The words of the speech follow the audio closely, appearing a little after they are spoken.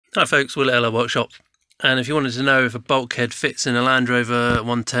Hi folks, Will at LR Workshop, and if you wanted to know if a bulkhead fits in a Land Rover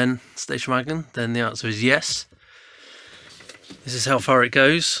 110 station wagon, then the answer is yes. This is how far it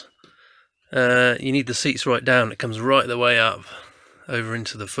goes. You need the seats right down. It comes right the way up over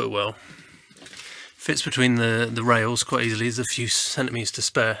into the footwell. Fits between the rails quite easily. There's a few centimetres to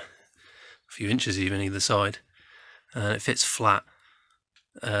spare, a few inches even either side, and it fits flat.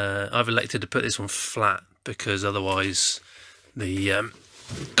 I've elected to put this one flat because otherwise the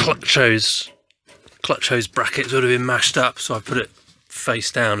clutch hose brackets would have been mashed up, so I put it face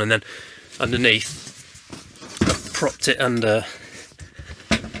down, and then underneath I've propped it under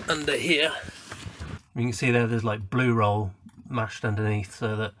here. You can see there's like blue roll mashed underneath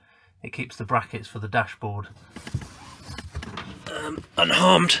so that it keeps the brackets for the dashboard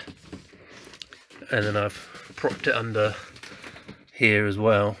unharmed, and then I've propped it under here as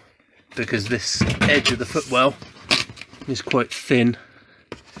well because this edge of the footwell is quite thin,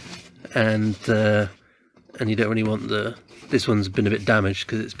 and you don't really want this one's been a bit damaged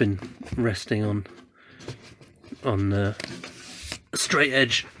because it's been resting on a straight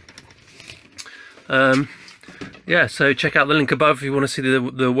edge. Yeah, so check out the link above if you want to see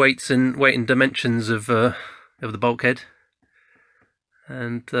the weight and dimensions of the bulkhead,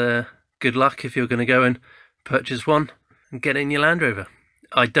 and good luck if you're going to go and purchase one and get it in your Land Rover.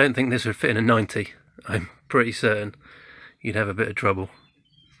 I don't think this would fit in a 90. I'm pretty certain you'd have a bit of trouble.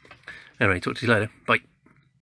 Anyway, talk to you later. Bye.